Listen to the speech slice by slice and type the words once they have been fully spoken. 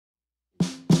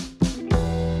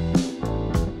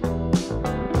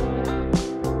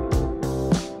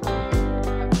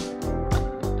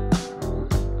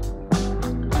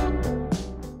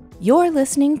You're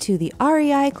listening to the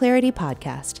REI Clarity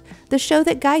Podcast, the show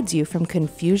that guides you from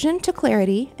confusion to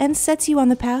clarity and sets you on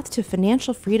the path to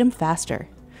financial freedom faster.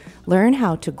 Learn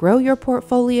how to grow your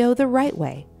portfolio the right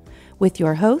way with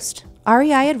your host,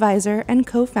 REI advisor and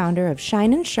co-founder of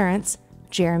Shine Insurance,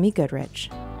 Jeremy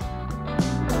Goodrich.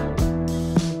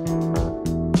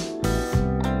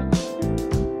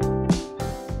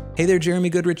 Hey there, Jeremy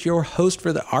Goodrich, your host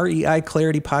for the REI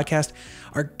Clarity Podcast.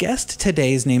 Our guest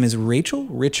today's name is Rachel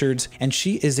Richards, and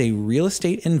she is a real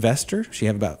estate investor. She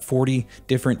has about 40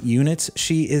 different units.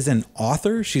 She is an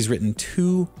author. She's written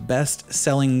 2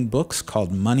 best-selling books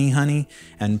called Money Honey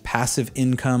and Passive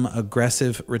Income,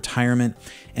 Aggressive Retirement.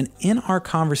 And in our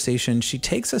conversation, she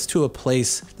takes us to a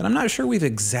place that I'm not sure we've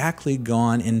exactly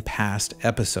gone in past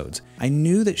episodes. I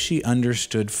knew that she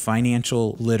understood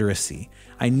financial literacy.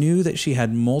 I knew that she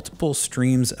had multiple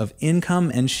streams of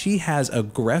income, and she has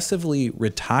aggressively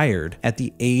retired at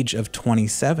the age of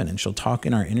 27. And she'll talk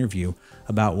in our interview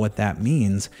about what that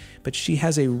means. But she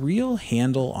has a real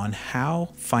handle on how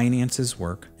finances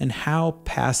work and how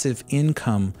passive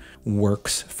income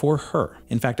works for her.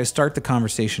 In fact, I start the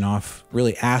conversation off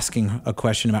really asking a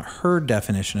question about her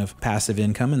definition of passive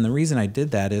income. And the reason I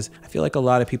did that is I feel like a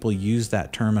lot of people use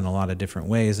that term in a lot of different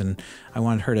ways. And I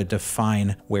wanted her to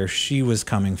define where she was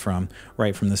coming from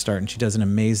right from the start. And she does an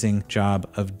amazing job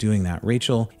of doing that.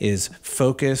 Rachel is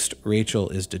focused. Rachel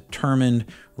is determined.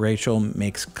 Rachel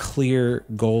makes clear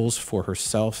goals for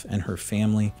herself and her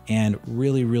family and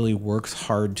really works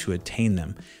hard to attain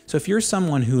them. So if you're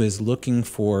someone who is looking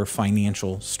for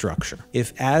financial structure,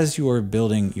 if as you're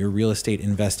building your real estate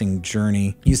investing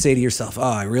journey, you say to yourself,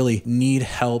 I really need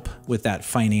help with that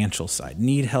financial side,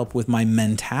 need help with my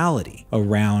mentality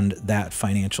around that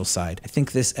financial side, I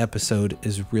think this episode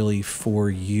is really for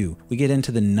you. We get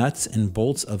into the nuts and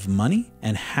bolts of money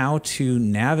and how to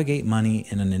navigate money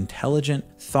in an intelligent,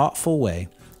 thoughtful way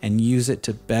and use it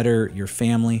to better your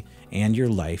family and your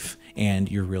life and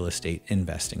your real estate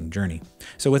investing journey.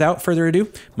 So without further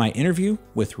ado, my interview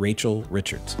with Rachel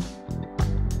Richards.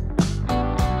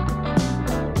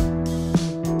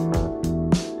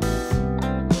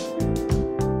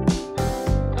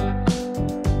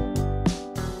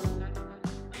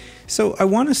 So I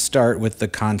want to start with the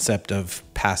concept of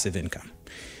passive income.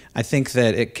 I think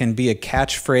that it can be a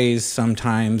catchphrase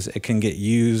sometimes. It can get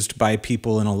used by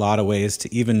people in a lot of ways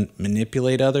to even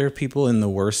manipulate other people in the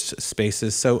worst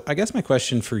spaces. So I guess my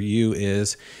question for you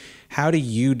is, how do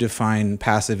you define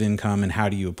passive income and how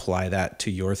do you apply that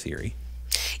to your theory?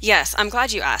 Yes, I'm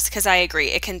glad you asked because I agree.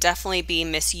 It can definitely be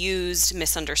misused,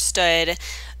 misunderstood.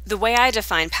 The way I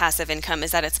define passive income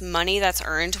is that it's money that's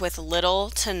earned with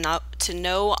little to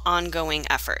no ongoing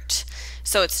effort.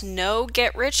 So it's no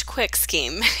get rich quick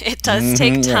scheme. It does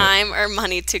take time or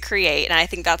money to create. And I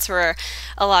think that's where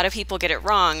a lot of people get it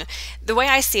wrong. The way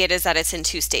I see it is that it's in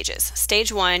 2 stages.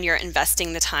 Stage 1, you're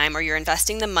investing the time or you're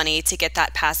investing the money to get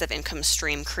that passive income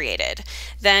stream created.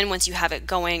 Then once you have it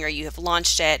going or you have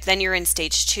launched it, then you're in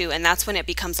stage 2, and that's when it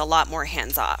becomes a lot more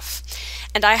hands-off.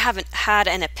 And I haven't had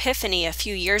an epiphany a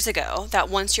few years ago that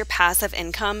once your passive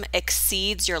income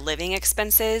exceeds your living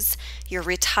expenses, you're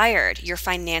retired, you're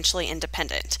financially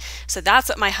independent. So that's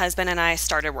what my husband and I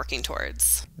started working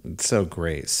towards. It's so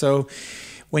great. So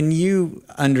when you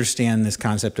understand this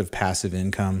concept of passive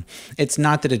income, it's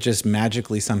not that it just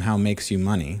magically somehow makes you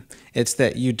money. It's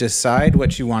that you decide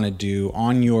what you want to do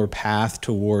on your path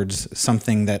towards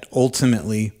something that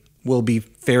ultimately will be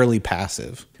fairly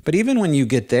passive. But even when you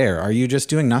get there, are you just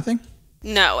doing nothing?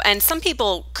 No, and some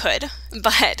people could,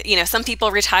 but some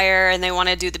people retire and they want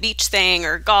to do the beach thing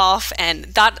or golf, and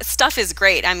that stuff is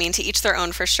great. I mean, to each their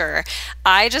own for sure.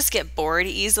 I just get bored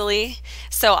easily,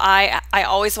 so I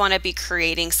always want to be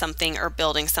creating something or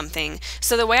building something.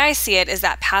 So the way I see it is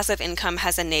that passive income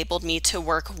has enabled me to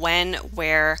work when,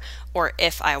 where, or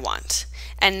if I want.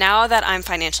 And now that I'm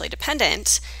financially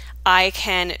dependent, I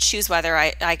can choose whether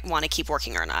I want to keep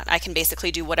working or not. I can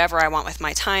basically do whatever I want with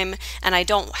my time, and I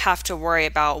don't have to worry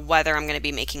about whether I'm going to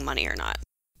be making money or not.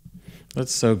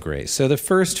 That's so great. So the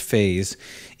first phase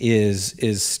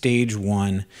is stage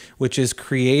 1, which is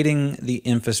creating the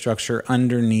infrastructure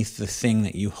underneath the thing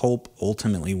that you hope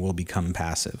ultimately will become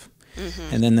passive.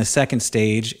 And then the second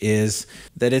stage is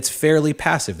that it's fairly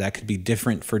passive. That could be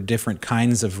different for different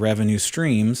kinds of revenue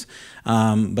streams,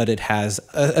 but it has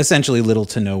essentially little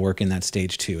to no work in that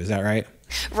stage 2. Is that right?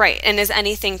 Right. And is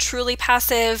anything truly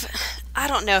passive? I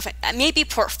don't know if maybe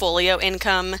portfolio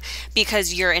income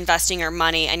because you're investing your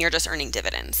money and you're just earning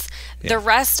dividends. Yeah. The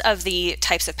rest of the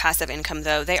types of passive income,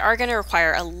 though, they are going to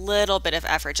require a little bit of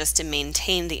effort just to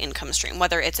maintain the income stream,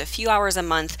 whether it's a few hours a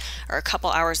month or a couple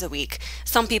hours a week.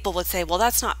 Some people would say, well,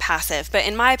 that's not passive. But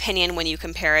in my opinion, when you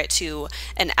compare it to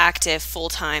an active,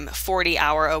 full-time,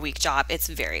 40-hour-a-week job, it's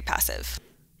very passive.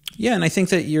 Yeah, and I think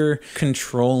that you're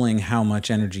controlling how much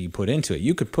energy you put into it.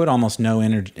 You could put almost no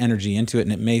energy into it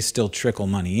and it may still trickle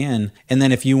money in. And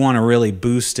then if you want to really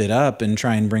boost it up and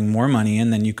try and bring more money in,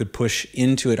 then you could push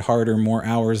into it harder, more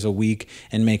hours a week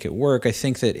and make it work. I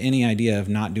think that any idea of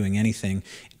not doing anything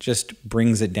just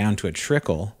brings it down to a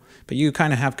trickle. But you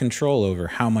kind of have control over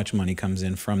how much money comes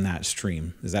in from that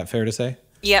stream. Is that fair to say?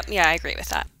 Yep, yeah, I agree with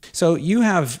that. So you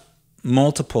have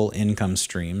multiple income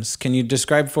streams. Can you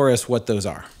describe for us what those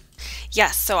are?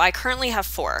 Yes, so I currently have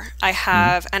 4. I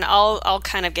have, and I'll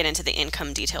kind of get into the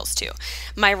income details too.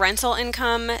 My rental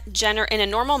income in a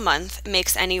normal month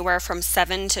makes anywhere from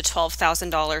 $7,000 to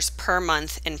 $12,000 per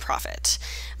month in profit.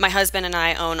 My husband and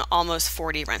I own almost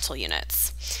 40 rental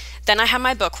units. Then I have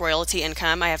my book royalty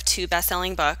income. I have 2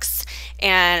 best-selling books,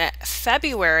 and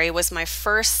February was my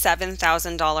first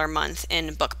 $7,000 month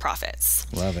in book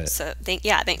profits. Love it. So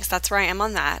thanks. That's where I am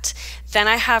on that. Then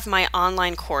I have my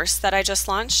online course that I just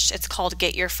launched. It's called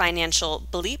Get Your Financial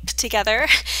Bleep Together,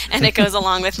 and it goes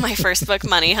along with my first book,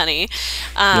 Money Honey.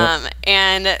 Yep.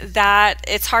 And that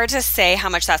it's hard to say how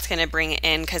much that's going to bring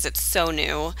in because it's so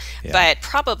new, but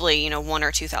probably $1,000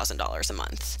 or $2,000 a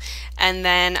month. And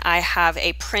then I have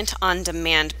a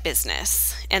print-on-demand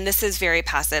business, and this is very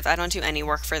passive. I don't do any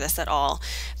work for this at all,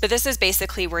 but this is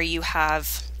basically where you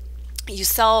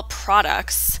sell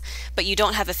products, but you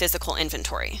don't have a physical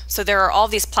inventory. So there are all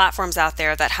these platforms out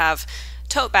there that have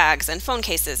tote bags and phone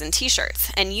cases and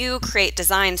t-shirts, and you create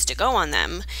designs to go on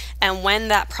them, and when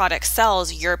that product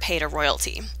sells, you're paid a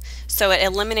royalty. So it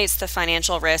eliminates the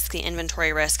financial risk, the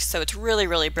inventory risk. So it's really,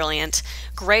 really brilliant.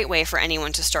 Great way for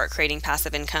anyone to start creating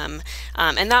passive income.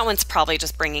 And that one's probably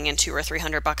just bringing in $200 or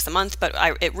 $300 a month, but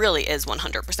it really is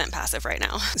 100% passive right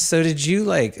now. So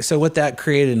so what that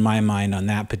created in my mind on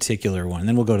that particular one,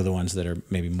 then we'll go to the ones that are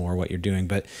maybe more what you're doing.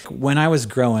 But when I was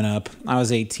growing up, I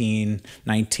was 18,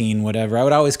 19, whatever, I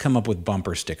would always come up with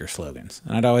bumper sticker slogans.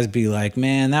 And I'd always be like,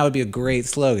 man, that would be a great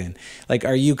slogan. Like,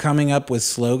 are you coming up with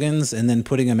slogans and then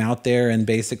putting them out there and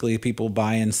basically people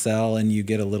buy and sell and you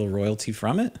get a little royalty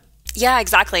from it? Yeah,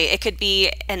 exactly. It could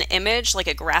be an image, like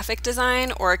a graphic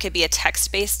design, or it could be a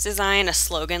text-based design, a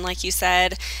slogan, like you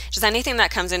said. Just anything that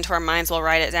comes into our minds, we'll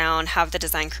write it down, have the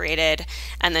design created,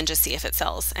 and then just see if it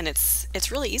sells. And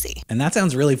it's really easy. And that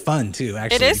sounds really fun too,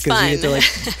 actually. It is fun. Because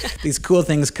you get to these cool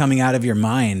things coming out of your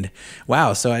mind.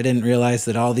 Wow, so I didn't realize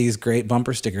that all these great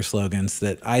bumper sticker slogans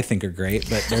that I think are great,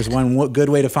 but there's one good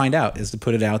way to find out is to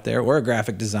put it out there, or a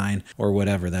graphic design, or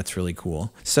whatever. That's really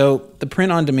cool. So the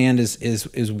print on demand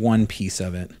is one piece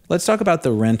of it. Let's talk about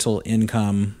the rental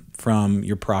income from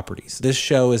your properties. This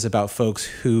show is about folks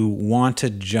who want to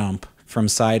jump from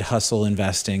side hustle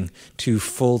investing to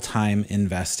full-time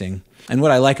investing. And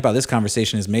what I like about this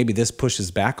conversation is maybe this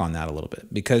pushes back on that a little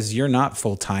bit, because you're not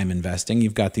full-time investing.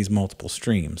 You've got these multiple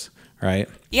streams, right?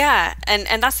 Yeah,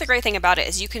 and that's the great thing about it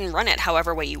is you can run it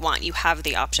however way you want. You have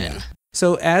the option. Yeah.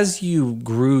 So as you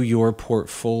grew your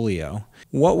portfolio,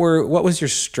 what was your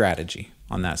strategy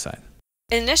on that side?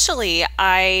 Initially,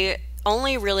 I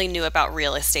only really knew about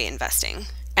real estate investing,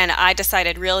 and I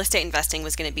decided real estate investing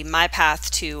was going to be my path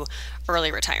to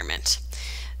early retirement.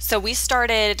 So we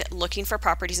started looking for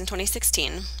properties in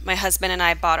 2016. My husband and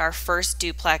I bought our first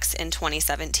duplex in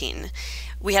 2017.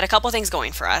 We had a couple things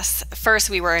going for us. First,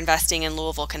 we were investing in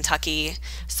Louisville, Kentucky,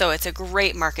 so it's a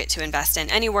great market to invest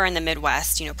in. Anywhere in the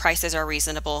Midwest, prices are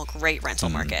reasonable, great rental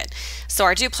market. So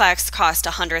our duplex cost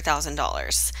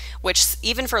 $100,000, which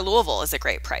even for Louisville is a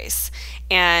great price.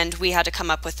 And we had to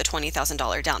come up with the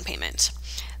 $20,000 down payment.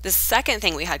 The second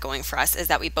thing we had going for us is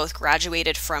that we both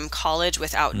graduated from college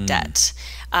without debt.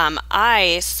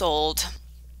 I sold...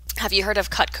 Have you heard of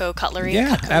Cutco cutlery?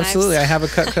 Yeah, Cutco absolutely. knives? I have a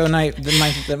Cutco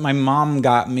knife that my mom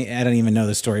got me. I don't even know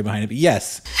the story behind it, but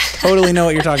yes, totally know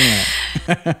what you're talking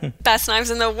about. Best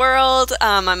knives in the world.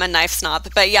 I'm a knife snob,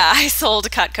 but yeah, I sold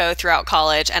Cutco throughout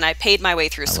college and I paid my way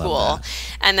through school.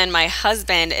 And then my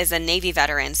husband is a Navy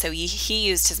veteran, so he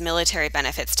used his military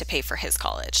benefits to pay for his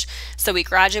college. So we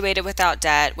graduated without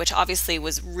debt, which obviously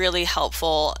was really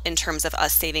helpful in terms of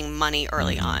us saving money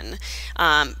early on.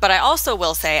 But I also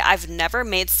will say I've never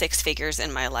made 6 figures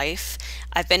in my life.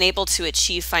 I've been able to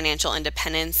achieve financial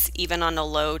independence even on a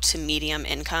low to medium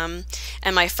income.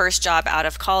 And my first job out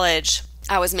of college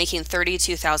I was making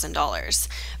 $32,000,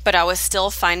 but I was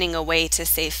still finding a way to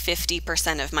save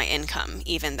 50% of my income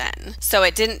even then. So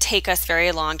it didn't take us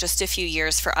very long, just a few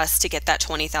years, for us to get that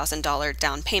 $20,000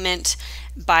 down payment,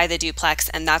 buy the duplex,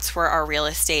 and that's where our real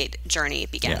estate journey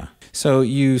began. Yeah. So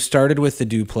you started with the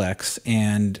duplex,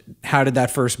 and how did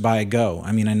that first buy go?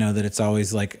 I mean, I know that it's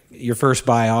always like your first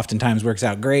buy oftentimes works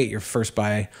out great. Your first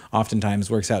buy oftentimes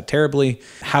works out terribly.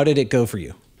 How did it go for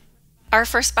you? Our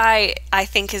first buy, I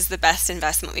think, is the best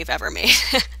investment we've ever made.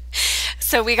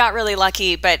 So we got really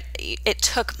lucky, but it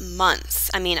took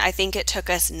months. I mean, I think it took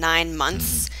us 9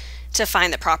 months to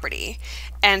find the property.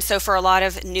 And so for a lot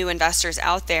of new investors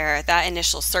out there, that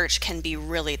initial search can be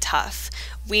really tough.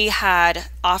 We had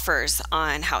offers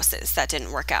on houses that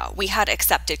didn't work out. We had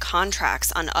accepted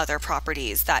contracts on other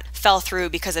properties that fell through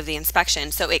because of the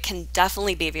inspection. So it can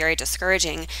definitely be very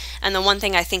discouraging. And the one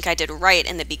thing I think I did right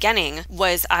in the beginning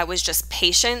was I was just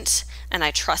patient, and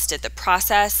I trusted the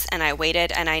process, and I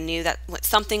waited, and I knew that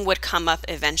something would come up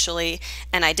eventually,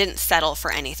 and I didn't settle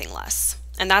for anything less.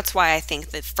 And that's why I think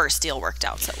the first deal worked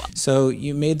out so well. So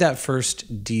you made that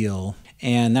first deal,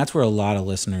 and that's where a lot of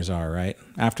listeners are, right?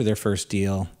 After their first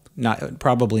deal,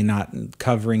 probably not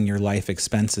covering your life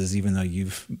expenses, even though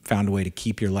you've found a way to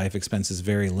keep your life expenses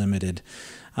very limited.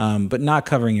 But not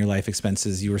covering your life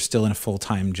expenses, you were still in a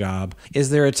full-time job. Is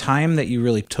there a time that you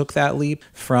really took that leap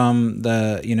from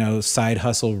the, side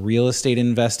hustle real estate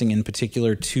investing in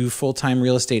particular to full-time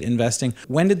real estate investing?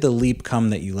 When did the leap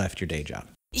come that you left your day job?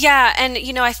 Yeah. And,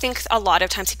 I think a lot of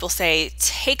times people say,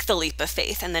 take the leap of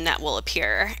faith and the net will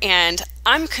appear. And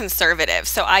I'm conservative,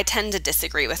 so I tend to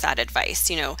disagree with that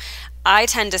advice. I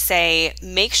tend to say,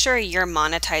 make sure you're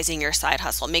monetizing your side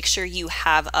hustle. Make sure you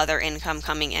have other income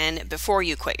coming in before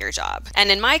you quit your job. And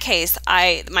in my case,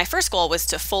 my first goal was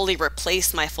to fully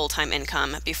replace my full-time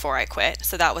income before I quit.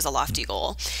 So that was a lofty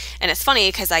goal. And it's funny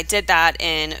because I did that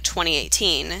in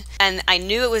 2018, and I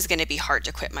knew it was going to be hard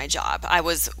to quit my job. I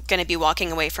was going to be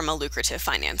walking away from a lucrative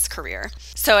finance career.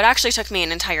 So it actually took me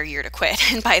an entire year to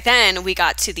quit. And by then we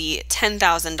got to the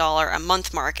 $10,000 a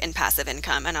month mark in passive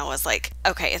income. And I was like,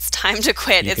 okay, it's time to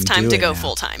quit. It's time to go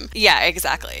full time. Yeah,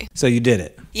 exactly. So you did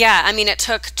it. Yeah. I mean, it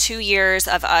took 2 years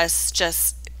of us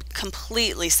just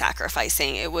completely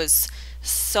sacrificing. It was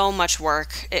so much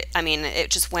work. It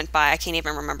just went by. I can't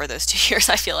even remember those 2 years.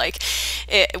 I feel like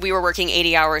we were working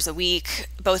 80 hours a week,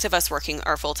 both of us working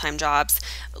our full-time jobs,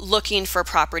 looking for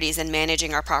properties and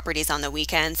managing our properties on the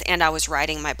weekends. And I was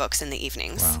writing my books in the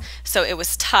evenings. Wow. So it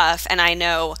was tough. And I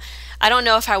don't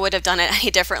know if I would have done it any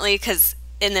differently, because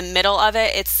in the middle of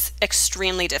it, it's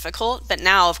extremely difficult. But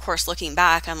now, of course, looking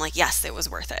back, I'm like, yes, it was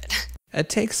worth it. It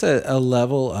takes a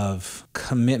level of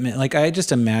commitment. Like, I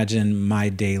just imagine my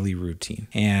daily routine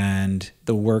and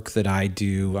the work that I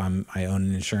do. I own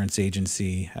an insurance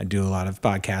agency. I do a lot of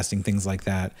podcasting, things like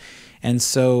that. And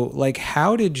so,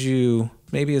 how did you,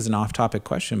 maybe as an off-topic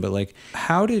question, but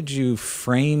how did you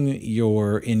frame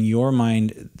in your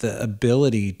mind, the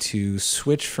ability to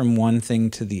switch from one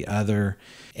thing to the other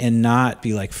and not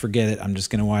be like, forget it, I'm just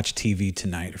going to watch TV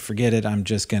tonight, or forget it, I'm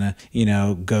just going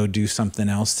to, go do something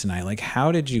else tonight?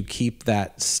 How did you keep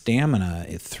that stamina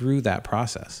through that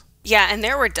process? Yeah, and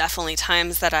there were definitely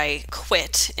times that I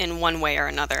quit in one way or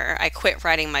another. I quit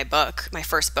writing my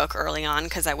first book early on,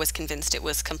 because I was convinced it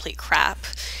was complete crap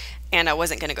and I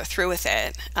wasn't going to go through with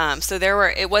it. So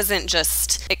it wasn't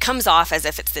just, it comes off as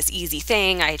if it's this easy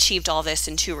thing. I achieved all this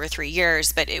in 2 or 3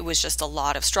 years, but it was just a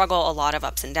lot of struggle, a lot of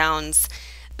ups and downs.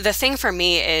 The thing for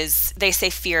me is, they say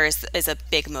fear is a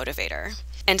big motivator.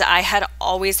 And I had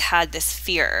always had this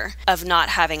fear of not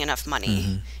having enough money.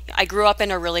 Mm-hmm. I grew up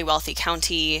in a really wealthy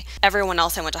county. Everyone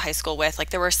else I went to high school with,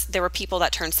 there were people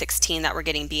that turned 16 that were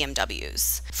getting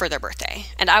BMWs for their birthday.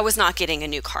 And I was not getting a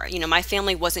new car. My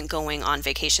family wasn't going on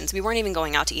vacations. We weren't even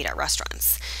going out to eat at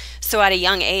restaurants. So at a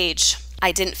young age,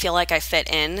 I didn't feel like I fit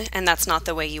in, and that's not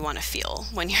the way you want to feel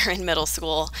when you're in middle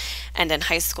school and in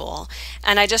high school.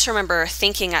 And I just remember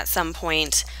thinking at some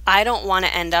point, I don't want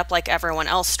to end up like everyone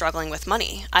else struggling with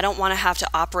money. I don't want to have to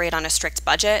operate on a strict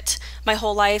budget my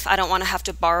whole life. I don't want to have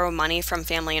to borrow money from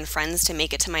family and friends to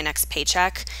make it to my next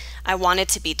paycheck. I wanted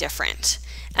to be different.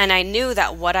 And I knew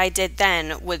that what I did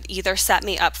then would either set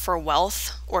me up for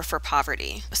wealth or for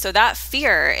poverty. So that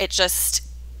fear, it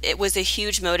was a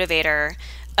huge motivator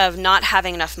of not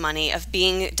having enough money, of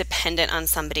being dependent on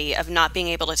somebody, of not being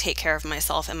able to take care of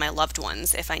myself and my loved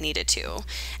ones if I needed to.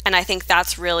 And I think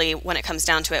that's really, when it comes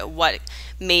down to it, what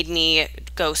made me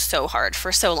go so hard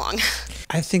for so long.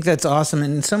 I think that's awesome.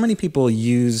 And so many people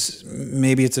use,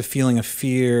 maybe it's a feeling of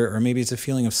fear, or maybe it's a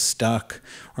feeling of stuck,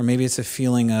 or maybe it's a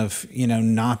feeling of,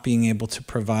 not being able to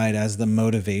provide as the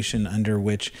motivation under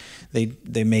which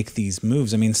they make these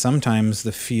moves. I mean, sometimes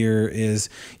the fear is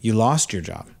you lost your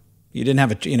job. You didn't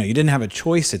have a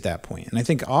choice at that point. And I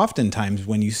think oftentimes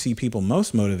when you see people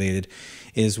most motivated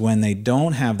is when they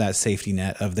don't have that safety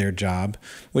net of their job,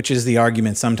 which is the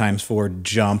argument sometimes for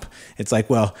jump. It's like,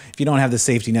 well, if you don't have the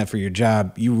safety net for your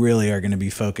job, you really are going to be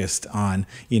focused on,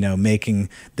 making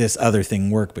this other thing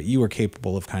work, but you are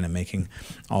capable of kind of making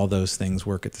all those things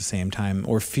work at the same time.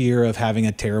 Or fear of having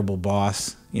a terrible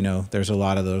boss. There's a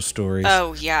lot of those stories.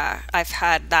 Oh, yeah. I've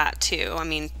had that too. I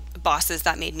mean, bosses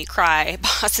that made me cry,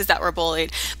 bosses that were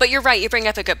bullied. But you're right, you bring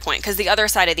up a good point, because the other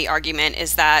side of the argument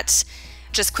is that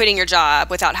just quitting your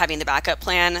job without having the backup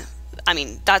plan, I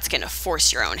mean, that's going to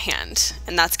force your own hand,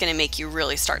 and that's going to make you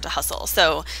really start to hustle.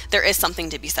 So there is something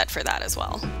to be said for that as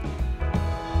well.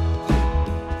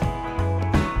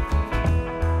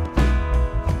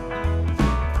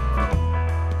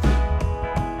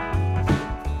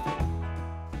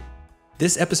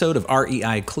 This episode of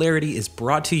REI Clarity is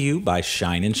brought to you by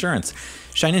Shine Insurance.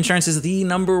 Shine Insurance is the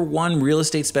 #1 real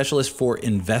estate specialist for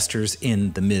investors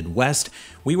in the Midwest.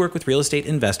 We work with real estate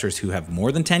investors who have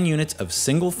more than 10 units of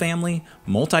single family,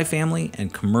 multifamily,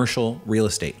 and commercial real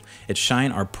estate. At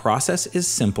Shine, our process is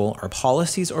simple, our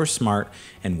policies are smart,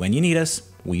 and when you need us,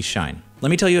 we shine.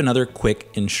 Let me tell you another quick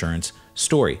insurance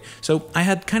story. So I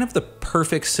had kind of the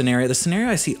perfect scenario, the scenario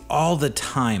I see all the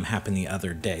time happen the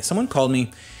other day. Someone called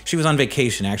me. She was on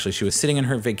vacation, actually. She was sitting in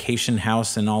her vacation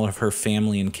house, and all of her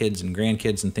family and kids and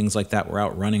grandkids and things like that were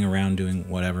out running around doing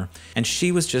whatever. And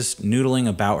she was just noodling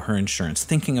about her insurance,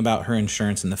 thinking about her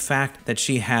insurance and the fact that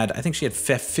she had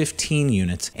 15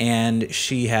 units, and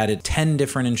she had 10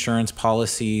 different insurance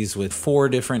policies with 4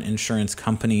 different insurance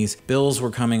companies. Bills were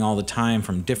coming all the time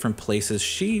from different places.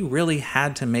 She really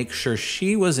had to make sure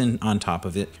she was on top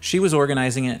of it. She was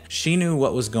organizing it. She knew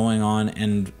what was going on,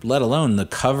 and let alone the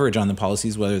coverage on the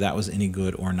policies, whether that was any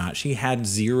good or not. She had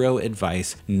zero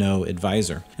advice, no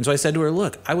advisor. And so I said to her,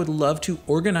 look, I would love to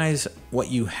organize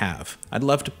what you have. I'd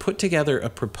love to put together a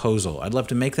proposal. I'd love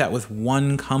to make that with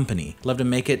one company. I'd love to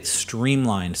make it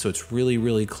streamlined so it's really,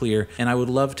 really clear. And I would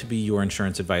love to be your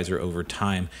insurance advisor over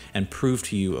time and prove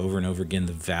to you over and over again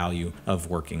the value of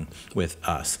working with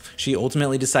us. She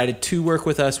ultimately decided to work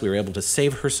with us. We were able to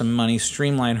save her some money,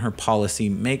 streamline her policy,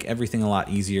 make everything a lot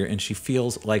easier, and she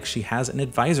feels like she has an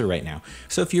advisor right now.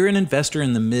 So if you're an investor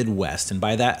in the Midwest, and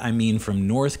by that I mean from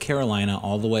North Carolina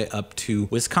all the way up to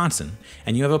Wisconsin,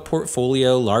 and you have a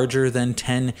portfolio larger than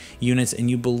 10 units, and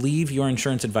you believe your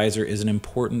insurance advisor is an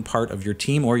important part of your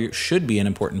team, or should be an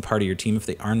important part of your team if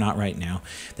they are not right now,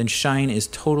 then Shine is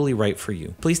totally right for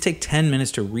you. Please take 10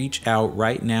 minutes to reach out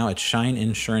right now at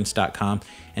shineinsurance.com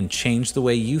and change the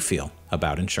way you feel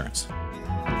about insurance.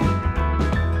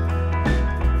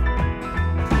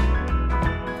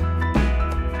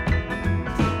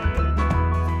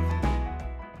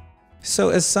 So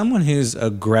as someone who's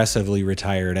aggressively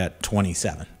retired at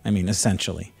 27,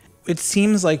 essentially, it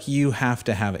seems like you have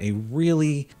to have a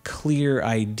really clear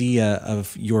idea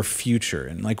of your future.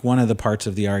 And like one of the parts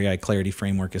of the REI Clarity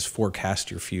framework is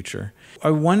forecast your future.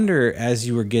 I wonder, as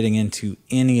you were getting into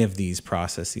any of these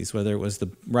processes, whether it was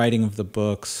the writing of the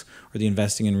books or the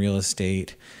investing in real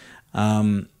estate,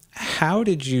 how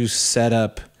did you set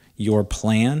up your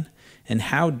plan, and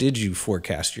how did you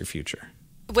forecast your future?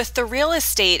 With the real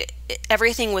estate,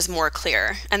 everything was more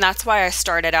clear. And that's why I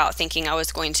started out thinking I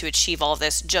was going to achieve all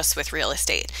this just with real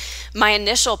estate. My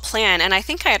initial plan, and I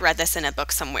think I had read this in a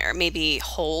book somewhere, maybe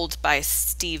Hold by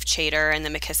Steve Chater and the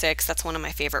McKissicks. That's one of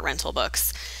my favorite rental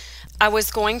books. I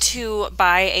was going to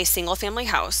buy a single family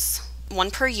house,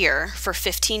 one per year for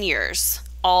 15 years,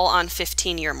 all on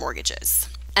 15-year mortgages.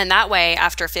 And that way,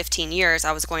 after 15 years,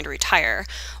 I was going to retire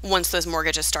once those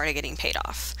mortgages started getting paid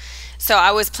off. So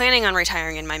I was planning on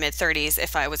retiring in my mid-30s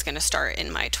if I was going to start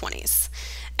in my 20s.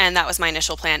 And that was my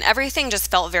initial plan. Everything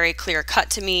just felt very clear cut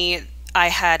to me. I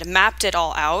had mapped it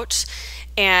all out.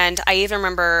 And I even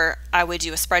remember I would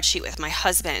do a spreadsheet with my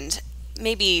husband,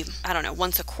 maybe,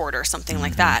 once a quarter, something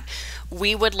like that.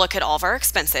 We would look at all of our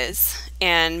expenses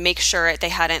and make sure they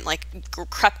hadn't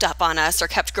crept up on us or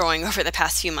kept growing over the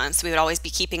past few months. We would always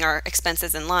be keeping our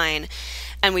expenses in line.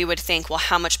 And we would think, well,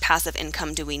 how much passive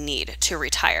income do we need to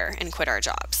retire and quit our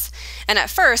jobs? And at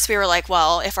first we were like,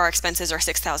 well, if our expenses are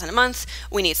 $6,000 a month,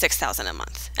 we need $6,000 a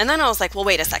month. And then I was like, well,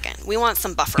 wait a second. We want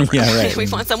some buffer room. Yeah, right. We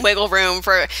want some wiggle room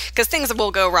because things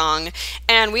will go wrong.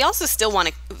 And we also still want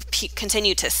to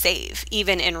continue to save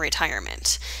even in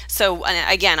retirement. So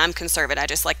again, I'm conservative. I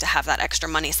just like to have that extra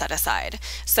money set aside.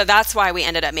 So that's why we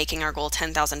ended up making our goal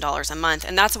 $10,000 a month.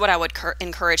 And that's what I would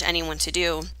encourage anyone to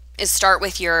do, is start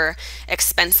with your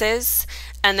expenses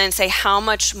and then say, how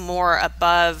much more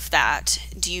above that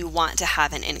do you want to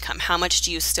have an income? How much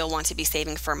do you still want to be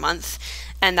saving per month?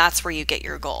 And that's where you get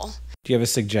your goal. Do you have a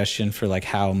suggestion for like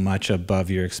how much above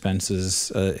your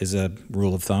expenses is a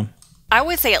rule of thumb? I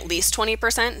would say at least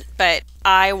 20%, but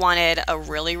I wanted a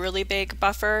really, really big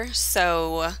buffer.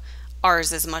 So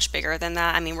ours is much bigger than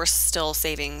that. I mean, we're still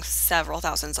saving several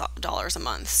 $1,000s a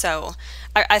month. So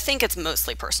I think it's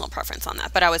mostly personal preference on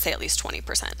that, but I would say at least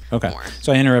 20% more.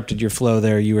 So I interrupted your flow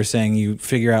there. You were saying you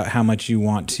figure out how much you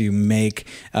want to make,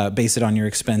 base it on your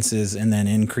expenses, and then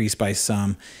increase by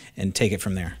some and take it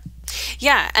from there.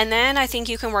 Yeah, and then I think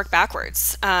you can work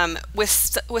backwards.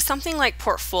 With something like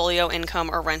portfolio income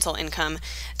or rental income,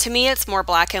 to me it's more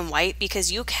black and white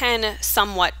because you can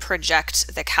somewhat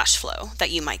project the cash flow that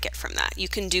you might get from that. You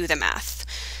can do the math.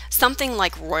 Something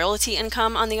like royalty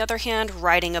income, on the other hand,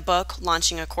 writing a book,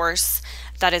 launching a course,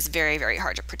 that is very, very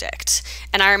hard to predict.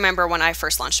 And I remember when I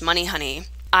first launched Money Honey,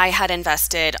 I had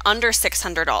invested under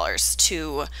 $600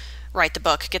 to write the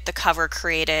book, get the cover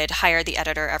created, hire the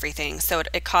editor, everything. So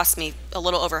it cost me a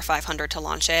little over $500 to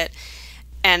launch it.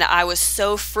 And I was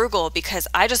so frugal because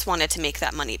I just wanted to make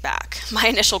that money back. My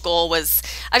initial goal was,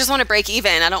 I just want to break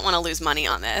even. I don't want to lose money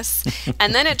on this.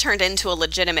 And then it turned into a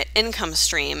legitimate income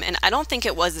stream. And I don't think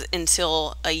it was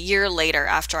until a year later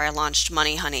after I launched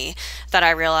Money Honey that I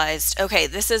realized, okay,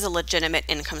 this is a legitimate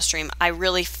income stream. I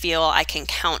really feel I can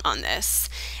count on this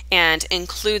and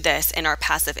include this in our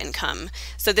passive income.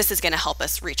 So this is going to help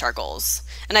us reach our goals.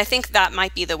 And I think that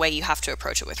might be the way you have to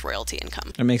approach it with royalty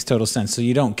income. It makes total sense. So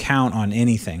you don't count on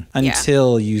anything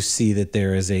until you see that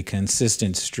there is a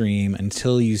consistent stream,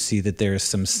 until you see that there is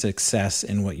some success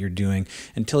in what you're doing,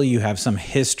 until you have some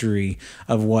history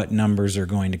of what numbers are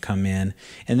going to come in.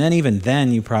 And then even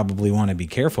then, you probably want to be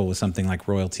careful with something like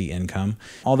royalty income.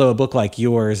 Although a book like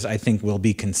yours, I think, will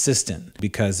be consistent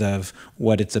because of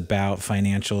what it's about,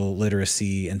 financial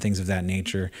literacy and things of that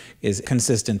nature, is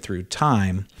consistent through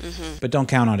time, but don't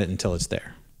count on it until it's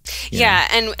there. Yeah,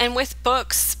 and with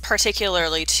books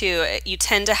particularly too, you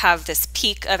tend to have this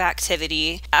peak of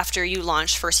activity after you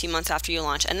launch, first few months after you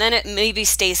launch, and then it maybe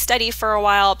stays steady for a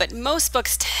while, but most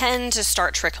books tend to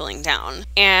start trickling down.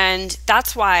 And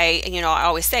that's why, I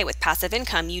always say with passive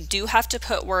income, you do have to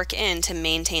put work in to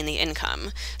maintain the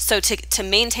income. So to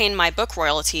maintain my book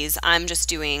royalties, I'm just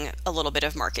doing a little bit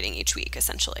of marketing each week,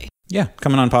 essentially. Yeah,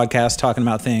 coming on podcasts, talking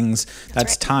about things.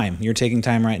 That's right. Time. You're taking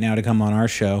time right now to come on our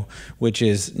show, which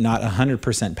is not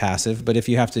 100% passive, but if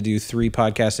you have to do 3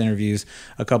 podcast interviews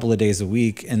a couple of days a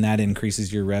week and that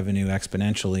increases your revenue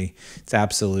exponentially, it's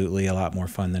absolutely a lot more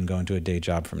fun than going to a day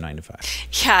job from 9 to 5.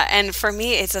 Yeah, and for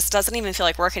me, it just doesn't even feel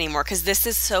like work anymore because this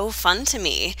is so fun to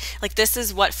me. Like, this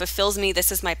is what fulfills me.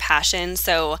 This is my passion.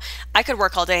 So I could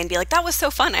work all day and be like, that was so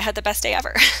fun. I had the best day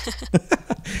ever.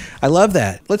 I love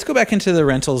that. Let's go back into the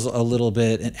rentals a little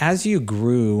bit. And as you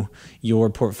grew your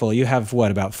portfolio, you have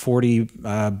about 40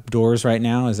 doors right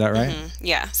now. Is that right? Mm-hmm.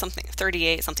 Yeah,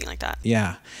 38, something like that.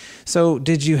 Yeah. So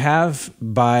did you have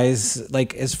buys,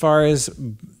 like as far as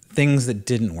things that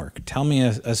didn't work? Tell me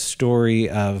a story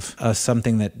of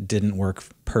something that didn't work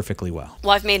perfectly well.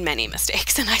 Well, I've made many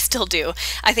mistakes and I still do.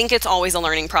 I think it's always a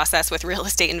learning process with real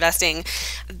estate investing.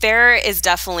 There is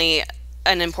definitely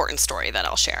an important story that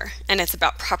I'll share, and it's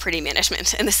about property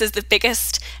management. And this is the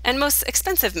biggest and most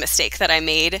expensive mistake that I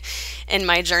made in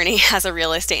my journey as a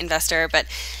real estate investor. But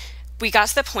we got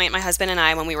to the point, my husband and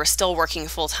I, when we were still working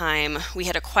full time, we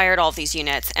had acquired all of these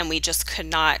units and we just could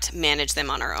not manage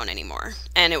them on our own anymore.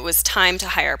 And it was time to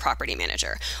hire a property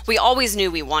manager. We always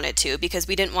knew we wanted to because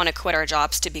we didn't want to quit our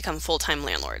jobs to become full-time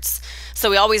landlords.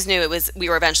 So we always knew we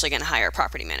were eventually going to hire a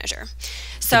property manager.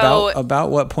 So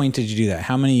about what point did you do that?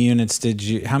 How many units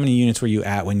were you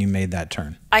at when you made that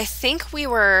turn? I think we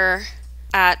were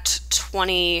at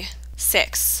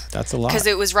 26. That's a lot. Because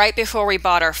it was right before we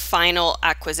bought our final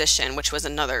acquisition, which was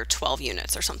another 12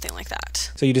 units or something like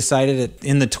that. So you decided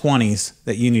in the 20s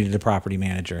that you needed a property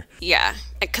manager. Yeah,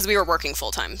 because we were working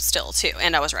full time still too,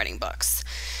 and I was writing books.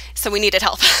 So we needed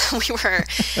help.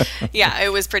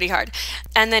 It was pretty hard.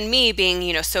 And then me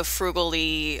being, so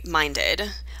frugally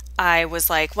minded, I was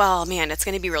like, well, man, it's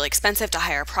going to be really expensive to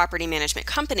hire a property management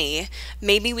company.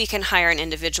 Maybe we can hire an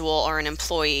individual or an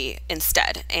employee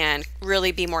instead and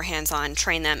really be more hands-on,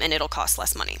 train them, and it'll cost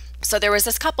less money. So there was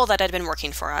this couple that had been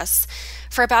working for us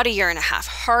for about 1.5 years.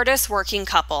 Hardest working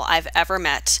couple I've ever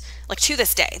met, like to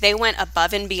this day. They went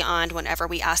above and beyond whenever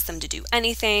we asked them to do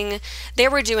anything. They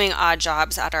were doing odd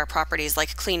jobs at our properties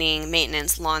like cleaning,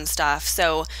 maintenance, lawn stuff.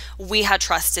 So we had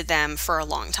trusted them for a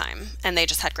long time and they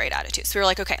just had great attitudes. So we were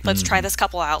like, okay, let's try this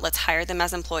couple out. Let's hire them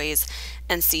as employees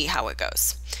and see how it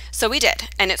goes. So we did,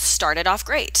 and it started off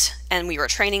great. And we were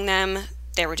training them.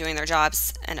 They were doing their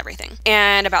jobs and everything.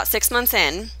 And about 6 months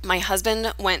in, my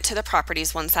husband went to the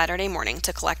properties one Saturday morning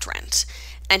to collect rent.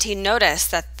 And he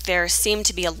noticed that there seemed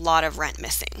to be a lot of rent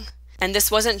missing. And this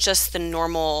wasn't just the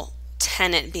normal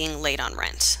tenant being late on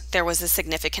rent. There was a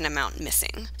significant amount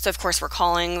missing. So of course we're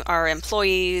calling our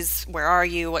employees, where are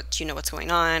you? What do you know what's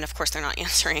going on? Of course they're not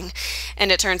answering.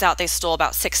 And it turns out they stole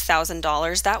about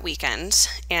 $6,000 that weekend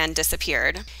and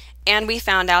disappeared. And we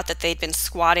found out that they'd been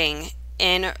squatting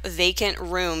in vacant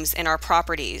rooms in our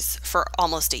properties for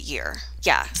almost 1 year.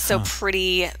 Yeah, so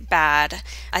pretty bad.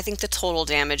 I think the total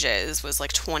damages was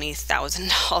like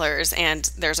 $20,000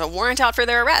 and there's a warrant out for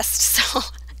their arrest. So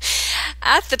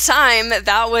at the time,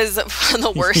 that was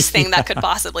the worst thing that could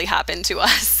possibly happen to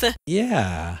us.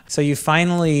 Yeah. So you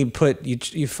finally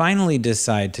you finally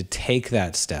decide to take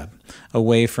that step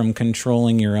away from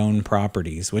controlling your own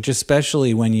properties, which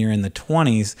especially when you're in the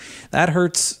 20s, that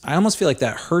hurts. I almost feel like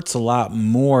that hurts a lot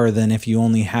more than if you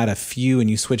only had a few and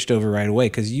you switched over right away,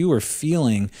 because you were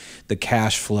feeling the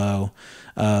cash flow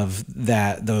of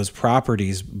those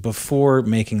properties before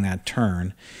making that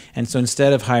turn. And so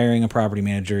instead of hiring a property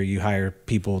manager, you hire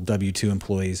people, W-2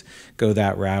 employees, go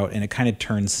that route, and it kind of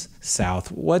turns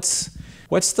south. What's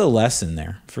the lesson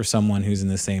there for someone who's in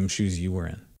the same shoes you were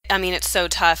in? I mean, it's so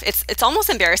tough. It's almost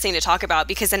embarrassing to talk about,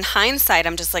 because in hindsight,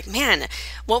 I'm just like, man,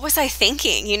 what was I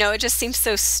thinking? You know, it just seems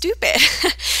so stupid.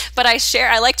 But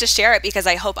I like to share it because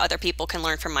I hope other people can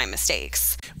learn from my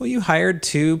mistakes. Well, you hired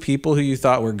 2 people who you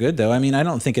thought were good, though. I mean, I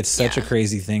don't think it's such a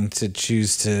crazy thing to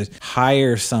choose to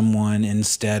hire someone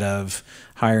instead of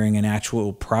hiring an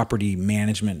actual property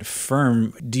management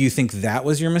firm. Do you think that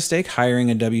was your mistake, hiring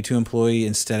a W-2 employee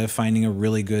instead of finding a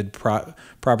really good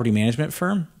property management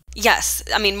firm? Yes.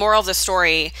 I mean, moral of the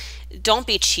story, don't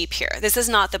be cheap here. This is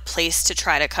not the place to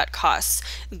try to cut costs.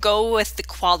 Go with the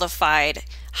qualified,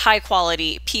 high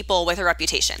quality people with a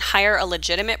reputation. Hire a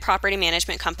legitimate property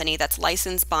management company that's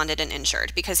licensed, bonded, and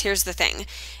insured. Because here's the thing.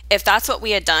 If that's what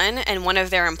we had done and one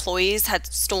of their employees had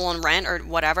stolen rent or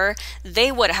whatever,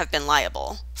 they would have been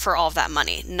liable for all of that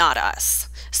money, not us.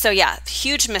 So yeah,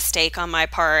 huge mistake on my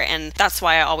part. And that's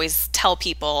why I always tell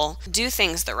people, do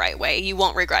things the right way. You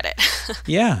won't regret it.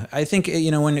 Yeah, I think,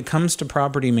 when it comes to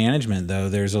property management, though,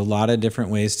 there's a lot of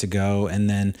different ways to go. And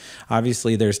then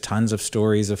obviously there's tons of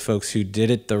stories of folks who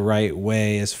did it the right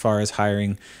way as far as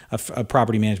hiring a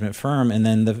property management firm. And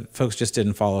then the folks just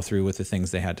didn't follow through with the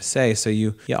things they had to say. So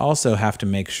you also have to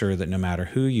make sure that no matter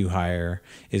who you hire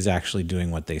is actually doing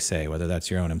what they say, whether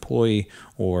that's your own employee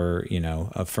or,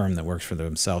 a firm that works for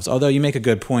themselves. Although you make a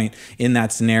good point, in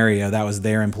that scenario, that was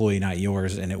their employee, not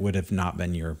yours, and it would have not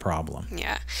been your problem.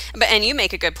 Yeah. And you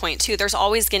make a good point too. There's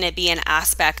always going to be an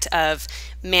aspect of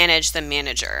manage the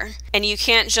manager. And you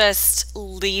can't just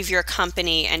leave your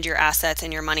company and your assets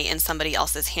and your money in somebody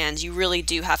else's hands. You really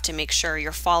do have to make sure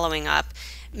you're following up,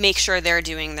 make sure they're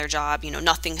doing their job.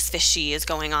 Nothing fishy is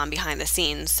going on behind the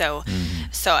scenes. So,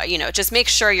 just make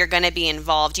sure you're going to be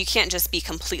involved. You can't just be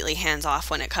completely hands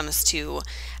off when it comes to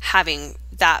having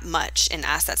that much in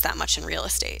assets, that much in real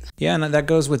estate. Yeah, and that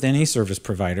goes with any service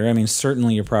provider. I mean,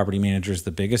 certainly your property manager is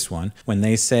the biggest one. When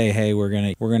they say, hey, we're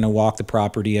gonna walk the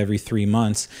property every 3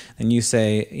 months, and you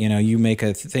say, you make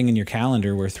a thing in your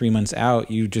calendar where 3 months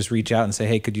out, you just reach out and say,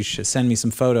 hey, could you send me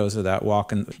some photos of that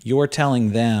walk? And you're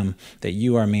telling them that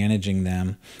you are managing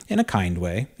them in a kind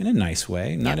way, in a nice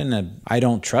way, not in a I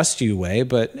don't trust you way,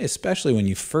 but especially when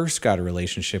you first got a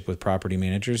relationship with property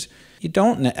managers, you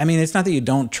don't, it's not that you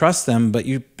don't trust them, but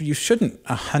you shouldn't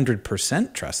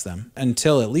 100% trust them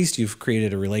until at least you've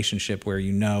created a relationship where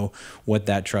you know what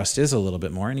that trust is a little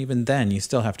bit more. And even then, you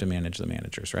still have to manage the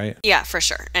managers, right? Yeah, for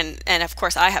sure. And of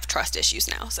course, I have trust issues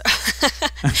now. So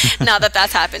now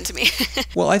that's happened to me.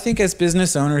 Well, I think as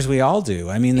business owners, we all do.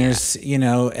 I mean, there's,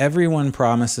 everyone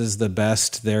promises the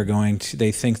best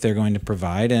they think they're going to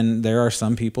provide. And there are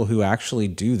some people who actually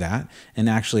do that and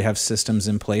actually have systems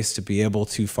in place to be able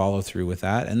to follow through with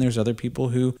that. And there's other people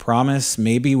who promise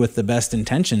maybe with the best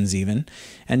intentions even,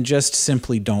 and just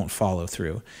simply don't follow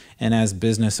through. And as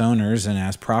business owners and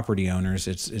as property owners,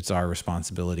 it's our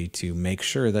responsibility to make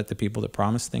sure that the people that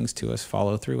promise things to us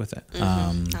follow through with it.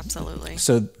 Absolutely.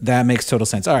 So that makes total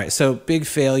sense. All right. So big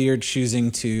failure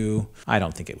choosing to, I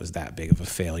don't think it was that big of a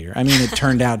failure. I mean, it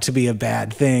turned out to be a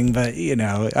bad thing, but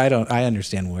I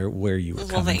understand where you were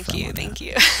coming from. Well, thank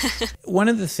you. One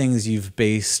of the things you've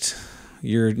based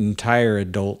your entire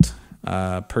adult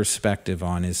perspective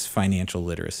on is financial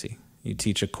literacy. You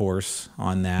teach a course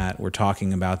on that. We're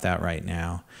talking about that right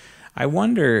now. I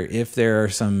wonder if there are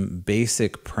some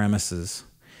basic premises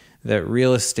that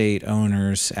real estate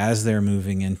owners, as they're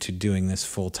moving into doing this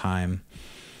full time,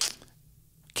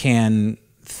 can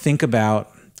think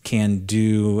about, can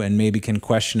do, and maybe can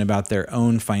question about their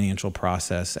own financial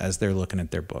process as they're looking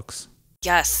at their books.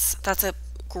 Yes, that's a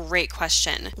great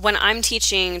question. When I'm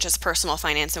teaching just personal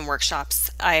finance and workshops,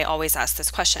 I always ask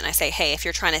this question. I say, hey, if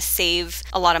you're trying to save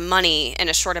a lot of money in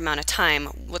a short amount of time,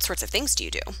 what sorts of things do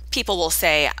you do? People will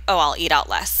say, oh, I'll eat out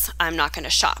less. I'm not going to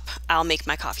shop. I'll make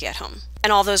my coffee at home.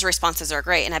 And all those responses are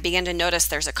great. And I began to notice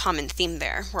there's a common theme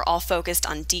there. We're all focused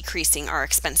on decreasing our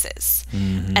expenses.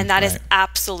 And that is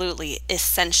absolutely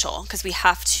essential because we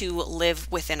have to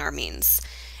live within our means.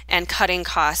 And cutting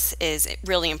costs is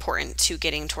really important to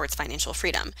getting towards financial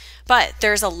freedom. But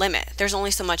there's a limit. There's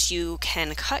only so much you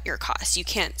can cut your costs. You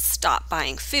can't stop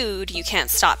buying food. You can't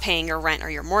stop paying your rent or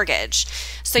your mortgage.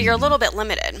 So you're a little bit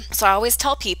limited. So I always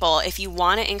tell people, if you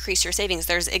want to increase your savings,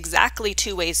 there's exactly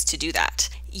two ways to do that.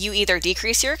 You either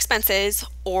decrease your expenses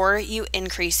or you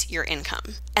increase your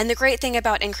income. And the great thing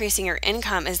about increasing your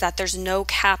income is that there's no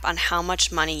cap on how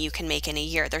much money you can make in a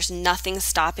year. There's nothing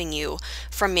stopping you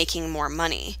from making more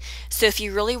money. So if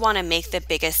you really want to make the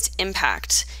biggest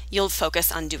impact, you'll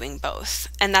focus on doing both.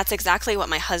 And that's exactly what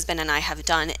my husband and I have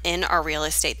done in our real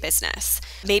estate business.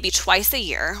 Maybe twice a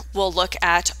year, we'll look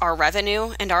at our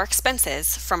revenue and our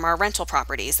expenses from our rental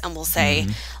properties, and we'll say,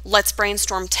 let's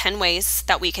brainstorm 10 ways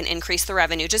that we can increase the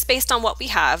revenue just based on what we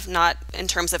have, not in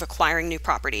terms of acquiring new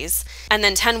properties, and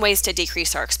then 10 ways to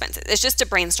decrease our expenses. It's just a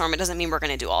brainstorm. It doesn't mean we're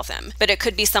going to do all of them. But it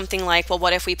could be something like, well,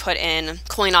 what if we put in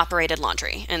coin-operated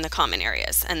laundry in the common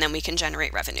areas, and then we can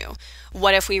generate revenue?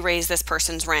 What if we raise this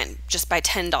person's rent just by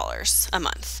 $10 a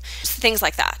month? Things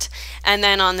like that. And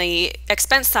then on the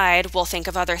expense side, we'll think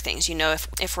of other things.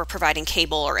 If we're providing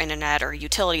cable or internet or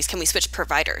utilities, can we switch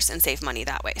providers and save money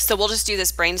that way? So we'll just do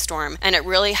this brainstorm, and it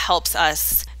really helps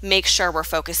us make sure we're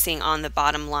focusing on the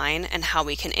bottom line and how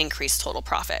we can increase total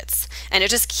profits. And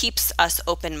it just keeps us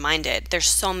open-minded. There's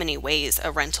so many ways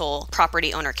a rental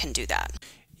property owner can do that.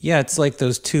 Yeah, it's like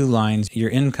those two lines, your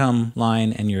income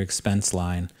line and your expense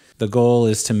line. The goal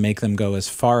is to make them go as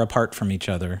far apart from each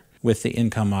other, with the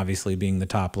income obviously being the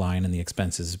top line and the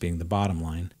expenses being the bottom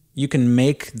line. You can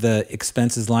make the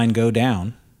expenses line go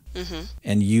down,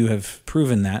 and you have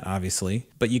proven that, obviously,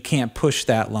 but you can't push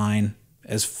that line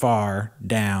as far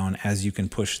down as you can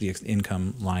push the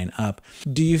income line up.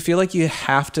 Do you feel like you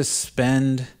have to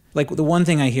spend... Like, the one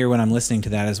thing I hear when I'm listening to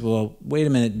that is, well, wait a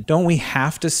minute, don't we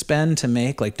have to spend to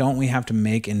make? Like, don't we have to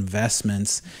make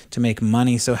investments to make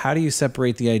money? So how do you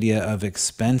separate the idea of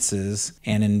expenses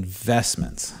and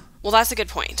investments? Well, that's a good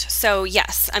point. So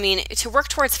yes, I mean, to work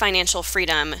towards financial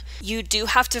freedom, you do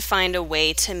have to find a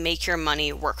way to make your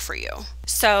money work for you.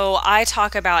 So I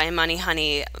talk about in Money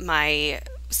Honey my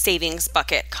savings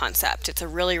bucket concept. It's a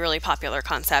really, really popular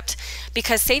concept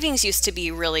because savings used to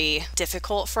be really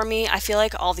difficult for me. I feel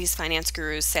like all these finance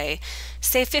gurus say,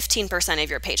 save 15% of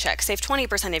your paycheck, save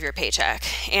 20% of your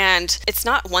paycheck. And it's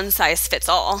not one size fits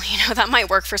all. That might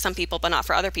work for some people, but not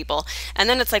for other people. And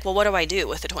then it's like, well, what do I do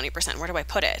with the 20%? Where do I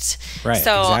put it? Right,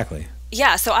 exactly.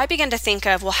 Yeah, so I began to think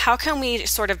of, well, how can we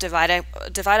sort of divide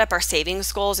up our savings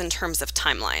goals in terms of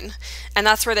timeline? And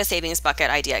that's where the savings bucket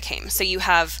idea came. So you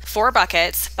have 4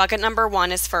 buckets. Bucket number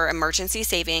 1 is for emergency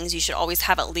savings. You should always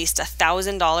have at least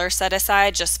 $1,000 set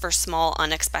aside just for small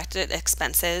unexpected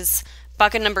expenses.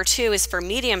 Bucket number 2 is for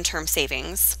medium-term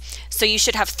savings. So you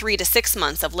should have 3 to 6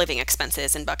 months of living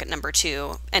expenses in bucket number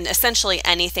 2, and essentially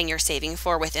anything you're saving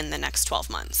for within the next 12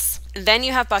 months. Then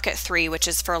you have bucket 3, which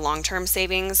is for long-term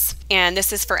savings. And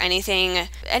this is for any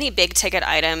big ticket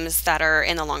items that are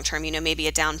in the long term, maybe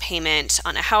a down payment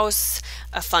on a house,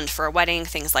 a fund for a wedding,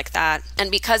 things like that. And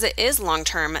because it is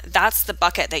long-term, that's the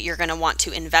bucket that you're going to want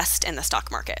to invest in the stock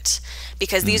market,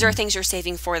 because these are things you're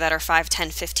saving for that are 5,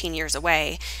 10, 15 years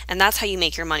away. And that's how you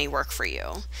make your money work for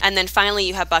you. And then finally,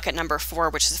 you have bucket number 4,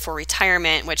 which is for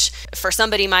retirement, which for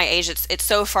somebody my age, it's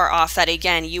so far off that,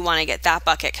 again, you want to get that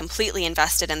bucket completely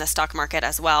invested in the stock market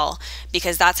as well,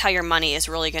 because that's how your money is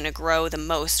really going to grow the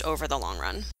most over the long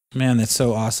run. Man, that's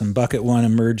so awesome. Bucket 1,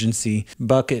 emergency.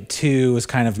 Bucket 2 is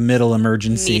kind of middle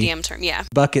emergency. Medium term, yeah.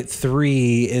 Bucket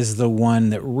 3 is the one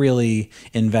that really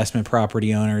investment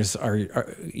property owners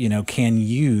can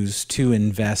use to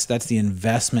invest. That's the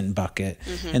investment bucket.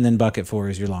 And then bucket 4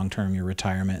 is your long-term, your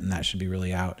retirement, and that should be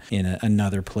really out in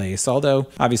another place. Although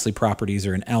obviously properties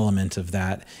are an element of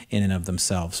that in and of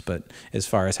themselves. But as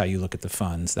far as how you look at the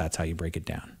funds, that's how you break it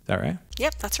down. Is that right?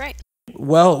 Yep, that's right.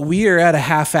 Well, we are at a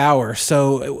half hour.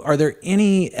 So are there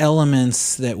any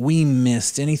elements that we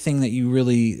missed? Anything that you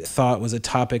really thought was a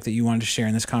topic that you wanted to share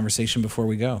in this conversation before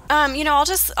we go? I'll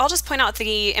just point out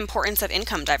the importance of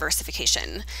income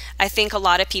diversification. I think a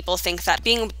lot of people think that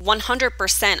being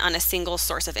 100% on a single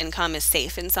source of income is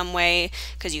safe in some way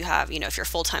because you have, if you're a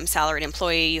full-time salaried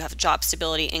employee, you have job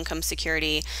stability, income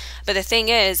security. But the thing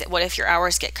is, what if your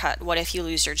hours get cut? What if you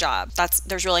lose your job?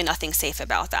 There's really nothing safe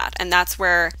about that. And that's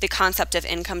where the concept of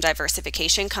income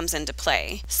diversification comes into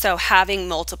play. So having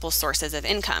multiple sources of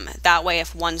income. That way,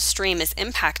 if one stream is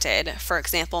impacted, for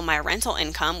example, my rental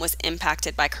income was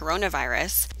impacted by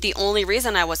coronavirus, the only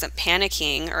reason I wasn't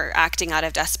panicking or acting out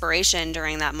of desperation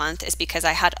during that month is because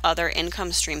I had other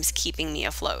income streams keeping me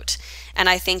afloat. And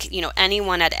I think,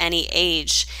 anyone at any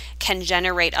age can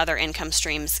generate other income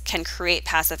streams, can create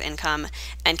passive income,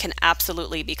 and can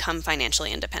absolutely become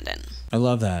financially independent. I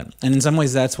love that. And in some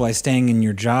ways, that's why staying in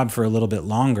your job for a little bit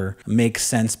longer makes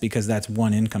sense, because that's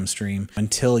one income stream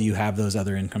until you have those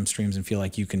other income streams and feel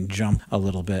like you can jump a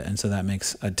little bit. And so that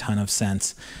makes a ton of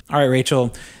sense. All right,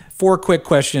 Rachel. 4 quick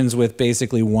questions with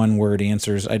basically 1-word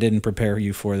answers. I didn't prepare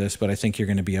you for this, but I think you're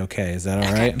going to be okay. Is that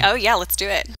all right? Oh, yeah, let's do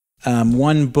it.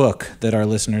 1 book that our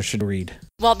listeners should read.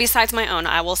 Well, besides my own,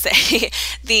 I will say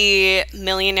The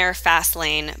Millionaire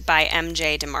Fastlane by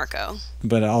M.J. DeMarco.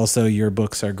 But also your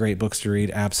books are great books to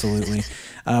read, absolutely.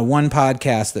 1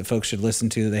 podcast that folks should listen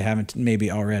to that they haven't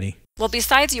maybe already. Well,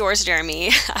 besides yours,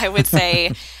 Jeremy, I would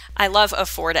say I love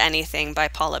Afford Anything by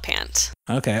Paula Pant.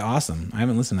 Okay, awesome. I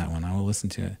haven't listened to that one. I will listen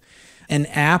to it. An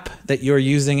app that you're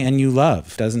using and you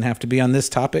love. Doesn't have to be on this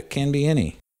topic, can be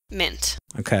any. Mint.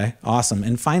 Okay, awesome.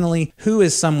 And finally, who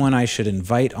is someone I should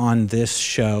invite on this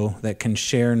show that can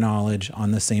share knowledge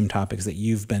on the same topics that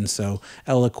you've been so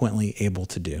eloquently able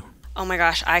to do? Oh my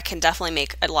gosh, I can definitely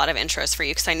make a lot of intros for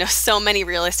you because I know so many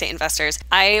real estate investors.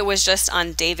 I was just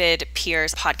on David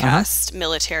Pierce's podcast,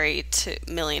 Military to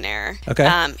Millionaire.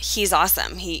 Okay. He's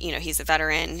awesome. He's a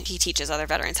veteran. He teaches other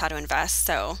veterans how to invest,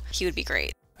 so he would be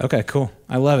great. Okay, cool.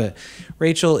 I love it.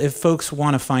 Rachel, if folks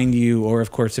want to find you, or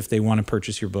of course, if they want to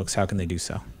purchase your books, how can they do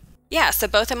so? Yeah, so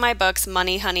both of my books,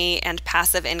 Money Honey and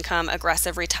Passive Income,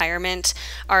 Aggressive Retirement,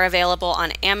 are available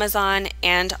on Amazon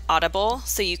and Audible,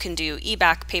 so you can do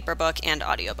ebook, paperbook, and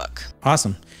audiobook.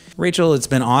 Awesome. Rachel, it's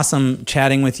been awesome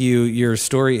chatting with you. Your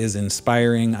story is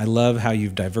inspiring. I love how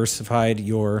you've diversified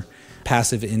your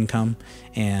passive income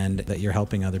and that you're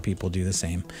helping other people do the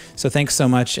same. So thanks so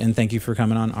much, and thank you for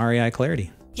coming on REI Clarity.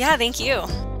 Yeah, thank you.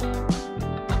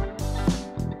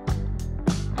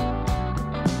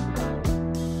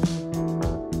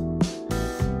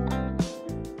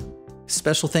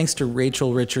 Special thanks to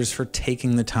Rachel Richards for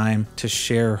taking the time to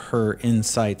share her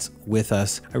insights with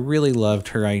us. I really loved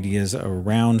her ideas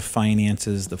around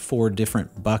finances, the 4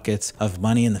 different buckets of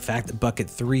money, and the fact that bucket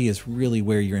 3 is really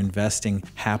where your investing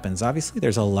happens. Obviously,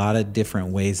 there's a lot of different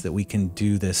ways that we can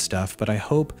do this stuff, but I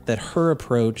hope that her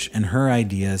approach and her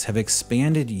ideas have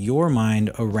expanded your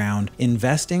mind around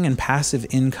investing and passive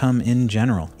income in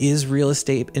general. Is real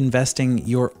estate investing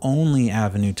your only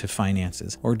avenue to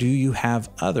finances, or do you have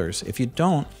others? If you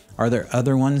don't, are there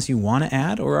other ones you want to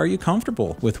add, or are you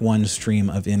comfortable with one stream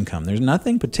of income? There's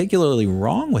nothing particularly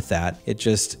wrong with that. It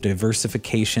just,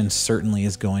 diversification certainly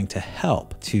is going to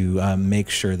help to make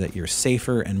sure that you're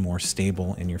safer and more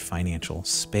stable in your financial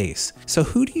space. So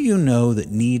who do you know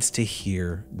that needs to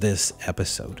hear this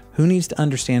episode? Who needs to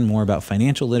understand more about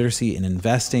financial literacy and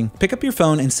investing? Pick up your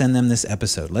phone and send them this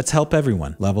episode. Let's help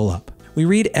everyone level up. We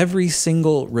read every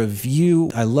single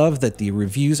review. I love that the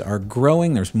reviews are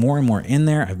growing. There's more and more in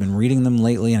there. I've been reading them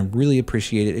lately and I really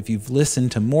appreciate it. If you've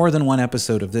listened to more than one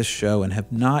episode of this show and have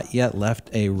not yet left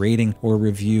a rating or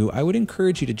review, I would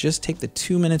encourage you to just take the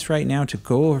 2 minutes right now to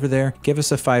go over there, give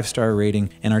us a 5-star rating,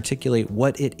 and articulate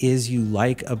what it is you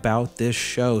like about this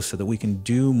show so that we can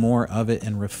do more of it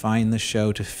and refine the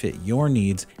show to fit your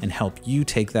needs and help you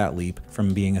take that leap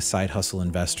from being a side hustle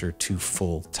investor to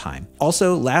full time.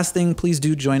 Also, last thing, please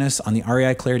do join us on the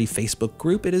REI Clarity Facebook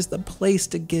group. It is the place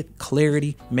to get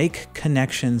clarity, make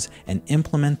connections, and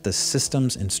implement the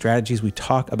systems and strategies we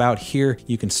talk about here.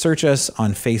 You can search us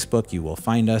on Facebook. You will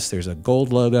find us. There's a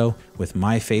gold logo with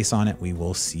my face on it. We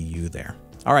will see you there.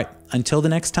 All right, until the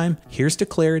next time, here's to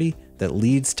clarity, that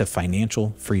leads to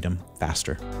financial freedom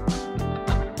faster.